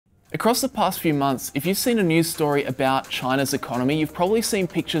Across the past few months, if you've seen a news story about China's economy, you've probably seen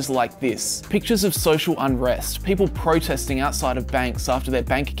pictures like this. Pictures of social unrest, people protesting outside of banks after their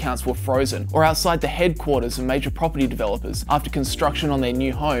bank accounts were frozen, or outside the headquarters of major property developers after construction on their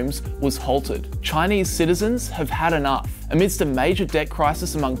new homes was halted. Chinese citizens have had enough. Amidst a major debt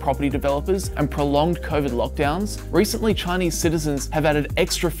crisis among property developers and prolonged COVID lockdowns, recently Chinese citizens have added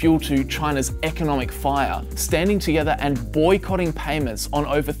extra fuel to China's economic fire, standing together and boycotting payments on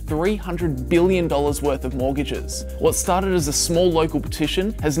over $300 billion worth of mortgages. What started as a small local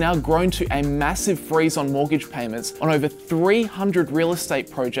petition has now grown to a massive freeze on mortgage payments on over 300 real estate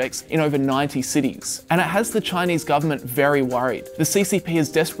projects in over 90 cities. And it has the Chinese government very worried. The CCP has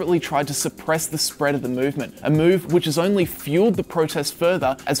desperately tried to suppress the spread of the movement, a move which has only fueled the protests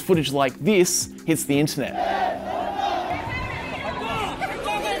further as footage like this hits the internet.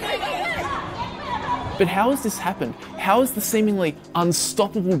 But how has this happened? How has the seemingly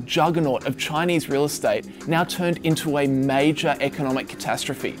unstoppable juggernaut of Chinese real estate now turned into a major economic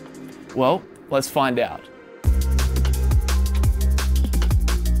catastrophe? Well, let's find out.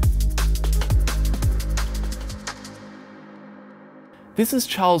 This is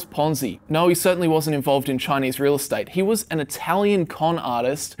Charles Ponzi. No, he certainly wasn't involved in Chinese real estate. He was an Italian con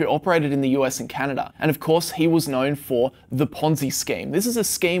artist who operated in the US and Canada. And of course, he was known for the Ponzi scheme. This is a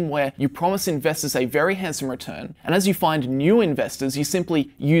scheme where you promise investors a very handsome return, and as you find new investors, you simply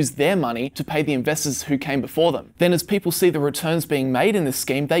use their money to pay the investors who came before them. Then as people see the returns being made in this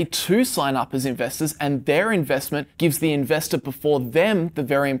scheme, they too sign up as investors, and their investment gives the investor before them the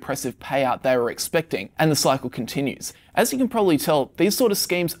very impressive payout they were expecting, and the cycle continues. As you can probably tell, these sort of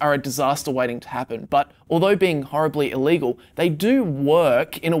schemes are a disaster waiting to happen, but although being horribly illegal, they do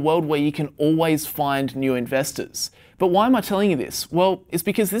work in a world where you can always find new investors. But why am I telling you this? Well, it's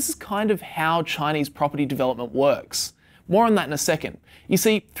because this is kind of how Chinese property development works. More on that in a second. You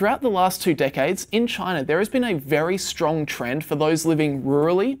see, throughout the last 2 decades, in China, there has been a very strong trend for those living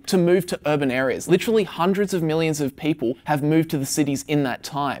rurally to move to urban areas. Literally hundreds of millions of people have moved to the cities in that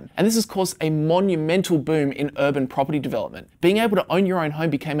time. And this has caused a monumental boom in urban property development. Being able to own your own home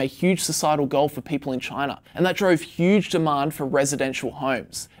became a huge societal goal for people in China, and that drove huge demand for residential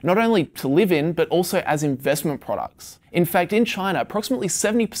homes, not only to live in, but also as investment products. In fact, in China, approximately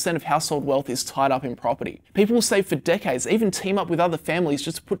 70% of household wealth is tied up in property. People will save for decades, even team up with other families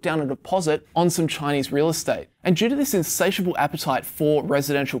just to put down a deposit on some Chinese real estate. And due to this insatiable appetite for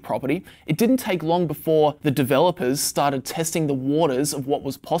residential property, it didn't take long before the developers started testing the waters of what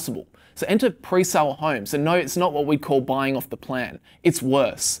was possible. So enter pre-sale homes, and no, it's not what we'd call buying off the plan. It's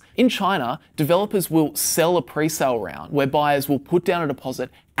worse. In China, developers will sell a pre-sale round where buyers will put down a deposit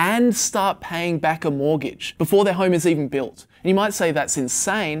and start paying back a mortgage before their home is even built. And you might say that's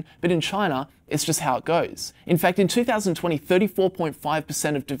insane, but in China, it's just how it goes. In fact, in 2020,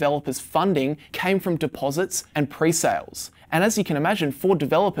 34.5% of developers' funding came from deposits and pre-sales. And as you can imagine, for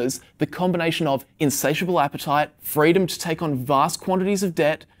developers, the combination of insatiable appetite, freedom to take on vast quantities of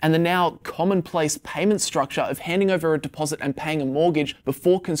debt, and the now commonplace payment structure of handing over a deposit and paying a mortgage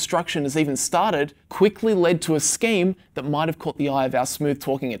before construction has even started quickly led to a scheme that might have caught the eye of our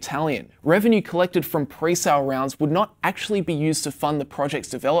smooth-talking Italian. Revenue collected from pre-sale rounds would not actually be used to fund the project's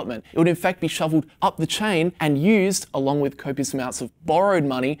development. It would in fact be shoveled up the chain and used, along with copious amounts of borrowed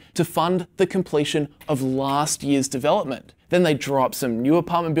money, to fund the completion of last year's development. Then they draw up some new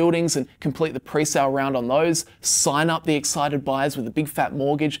apartment buildings and complete the pre-sale round on those, sign up the excited buyers with a big fat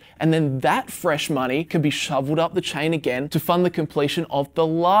mortgage, and then that fresh money can be shoveled up the chain again to fund the completion of the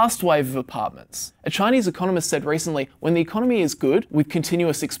last wave of apartments. A Chinese economist said recently, when the economy is good, with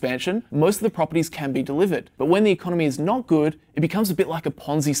continuous expansion, most of the properties can be delivered. But when the economy is not good, it becomes a bit like a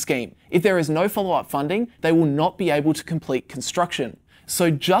Ponzi scheme. If there is no follow-up funding, they will not be able to complete construction. So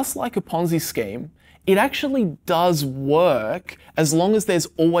just like a Ponzi scheme, it actually does work as long as there's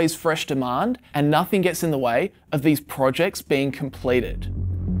always fresh demand and nothing gets in the way of these projects being completed.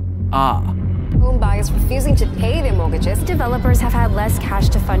 Home buyers refusing to pay their mortgages. Developers have had less cash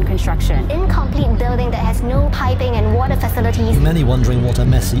to fund construction. Incomplete building that has no piping and water facilities. Many wondering what a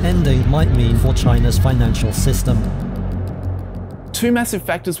messy ending might mean for China's financial system. Two massive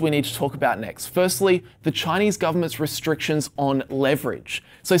factors we need to talk about next. Firstly, the Chinese government's restrictions on leverage.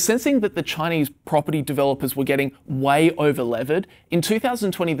 So sensing that the Chinese property developers were getting way over-levered, in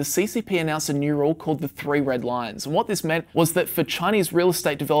 2020 the CCP announced a new rule called the 3 red lines. And what this meant was that for Chinese real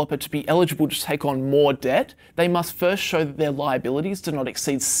estate developer to be eligible to take on more debt, they must first show that their liabilities do not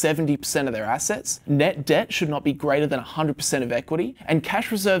exceed 70% of their assets, net debt should not be greater than 100% of equity, and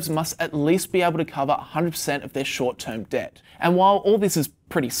cash reserves must at least be able to cover 100% of their short-term debt. And while all this is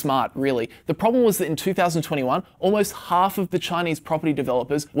pretty smart, really. The problem was that in 2021, almost half of the Chinese property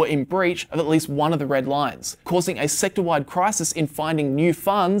developers were in breach of at least one of the red lines, causing a sector-wide crisis in finding new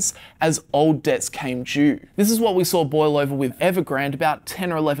funds as old debts came due. This is what we saw boil over with Evergrande about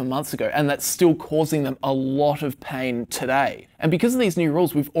 10 or 11 months ago, and that's still causing them a lot of pain today. And because of these new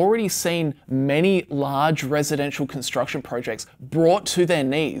rules, we've already seen many large residential construction projects brought to their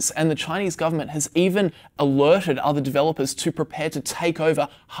knees, and the Chinese government has even alerted other developers to prepare to take over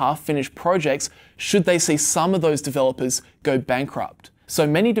half-finished projects should they see some of those developers go bankrupt. So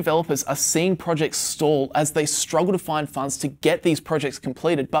many developers are seeing projects stall as they struggle to find funds to get these projects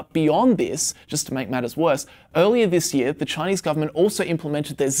completed. But beyond this, just to make matters worse, earlier this year, the Chinese government also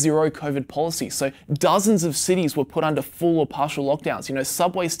implemented their zero COVID policy. So dozens of cities were put under full or partial lockdowns.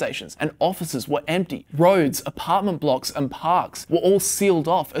 Subway stations and offices were empty. Roads, apartment blocks, and parks were all sealed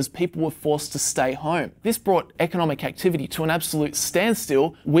off as people were forced to stay home. This brought economic activity to an absolute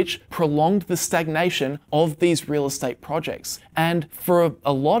standstill, which prolonged the stagnation of these real estate projects. And for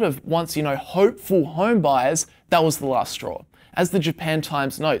a lot of once, hopeful home buyers, that was the last straw. As the Japan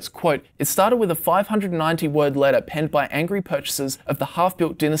Times notes, quote, "It started with a 590-word letter penned by angry purchasers of the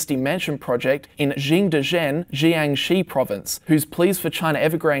half-built Dynasty Mansion project in Jingdezhen, Jiangxi province, whose pleas for China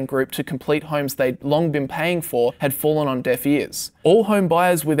Evergrande Group to complete homes they'd long been paying for had fallen on deaf ears. All home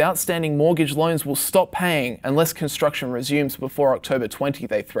buyers with outstanding mortgage loans will stop paying unless construction resumes before October 20,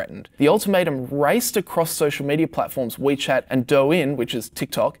 they threatened. The ultimatum raced across social media platforms WeChat and Douyin, which is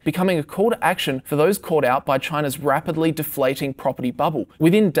TikTok, becoming a call to action for those caught out by China's rapidly deflating property bubble.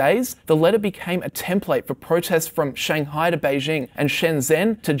 Within days, the letter became a template for protests from Shanghai to Beijing and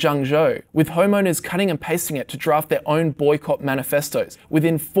Shenzhen to Zhengzhou, with homeowners cutting and pasting it to draft their own boycott manifestos.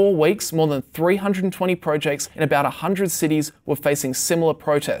 Within 4 weeks, more than 320 projects in about 100 cities were facing similar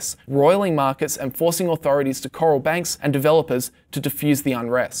protests, roiling markets and forcing authorities to coral banks and developers to defuse the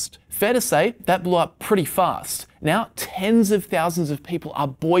unrest. Fair to say, that blew up pretty fast. Now, tens of thousands of people are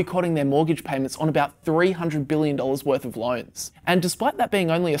boycotting their mortgage payments on about $300 billion worth of loans. And despite that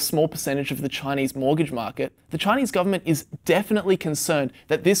being only a small percentage of the Chinese mortgage market, the Chinese government is definitely concerned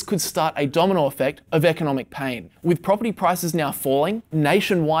that this could start a domino effect of economic pain. With property prices now falling,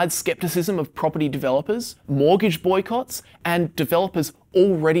 nationwide skepticism of property developers, mortgage boycotts, and developers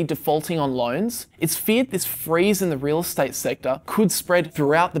already defaulting on loans, it's feared this freeze in the real estate sector could spread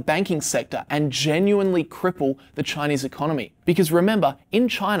throughout the banking sector and genuinely cripple the Chinese economy. Because remember, in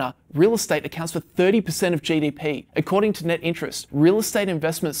China, real estate accounts for 30% of GDP. According to net interest, real estate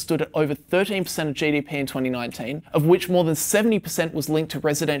investments stood at over 13% of GDP in 2019, of which more than 70% was linked to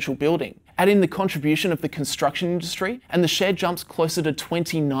residential building. Add in the contribution of the construction industry, and the share jumps closer to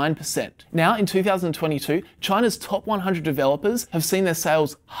 29%. Now, in 2022, China's top 100 developers have seen their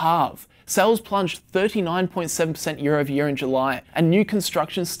sales halve. Sales plunged 39.7% year over year in July, and new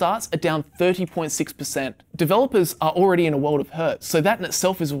construction starts are down 30.6%. Developers are already in a world of hurt, so that in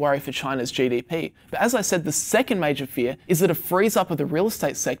itself is a worry for China's GDP. But as I said, the second major fear is that a freeze up of the real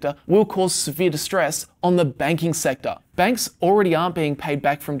estate sector will cause severe distress on the banking sector. Banks already aren't being paid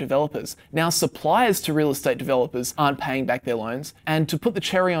back from developers. Now suppliers to real estate developers aren't paying back their loans. And to put the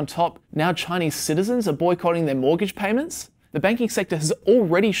cherry on top, now Chinese citizens are boycotting their mortgage payments. The banking sector has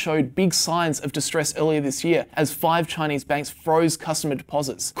already showed big signs of distress earlier this year as 5 Chinese banks froze customer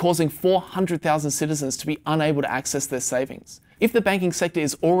deposits, causing 400,000 citizens to be unable to access their savings. If the banking sector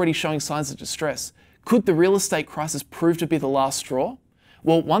is already showing signs of distress, could the real estate crisis prove to be the last straw?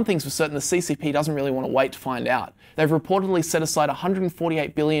 Well, one thing's for certain, the CCP doesn't really want to wait to find out. They've reportedly set aside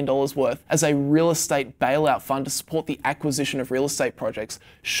 $148 billion worth as a real estate bailout fund to support the acquisition of real estate projects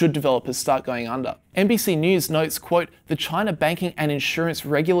should developers start going under. NBC News notes, quote, "The China Banking and Insurance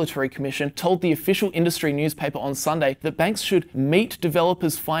Regulatory Commission told the official industry newspaper on Sunday that banks should meet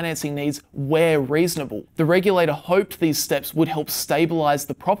developers' financing needs where reasonable. The regulator hoped these steps would help stabilize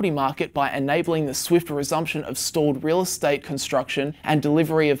the property market by enabling the swift resumption of stalled real estate construction and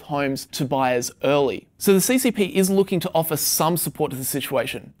delivery of homes to buyers early." So the CCP is looking to offer some support to the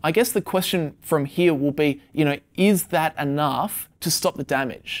situation. I guess the question from here will be, is that enough to stop the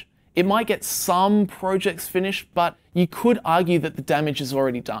damage? It might get some projects finished, but you could argue that the damage is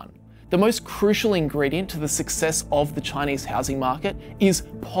already done. The most crucial ingredient to the success of the Chinese housing market is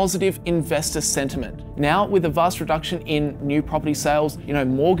positive investor sentiment. Now, with a vast reduction in new property sales,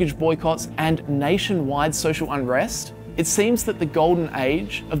 mortgage boycotts, and nationwide social unrest, it seems that the golden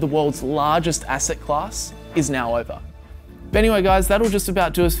age of the world's largest asset class is now over. But anyway guys, that'll just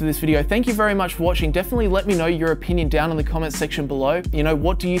about do us for this video. Thank you very much for watching. Definitely let me know your opinion down in the comment section below. You know,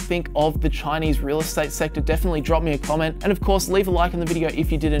 what do you think of the Chinese real estate sector? Definitely drop me a comment. And of course, leave a like on the video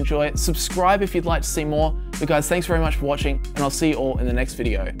if you did enjoy it. Subscribe if you'd like to see more. But guys, thanks very much for watching, and I'll see you all in the next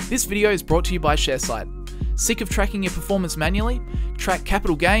video. This video is brought to you by ShareSite. Sick of tracking your performance manually? Track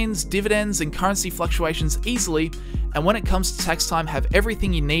capital gains, dividends, and currency fluctuations easily, and when it comes to tax time, have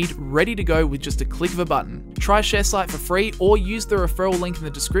everything you need ready to go with just a click of a button. Try ShareSite for free or use the referral link in the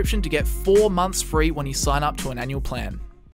description to get 4 months free when you sign up to an annual plan.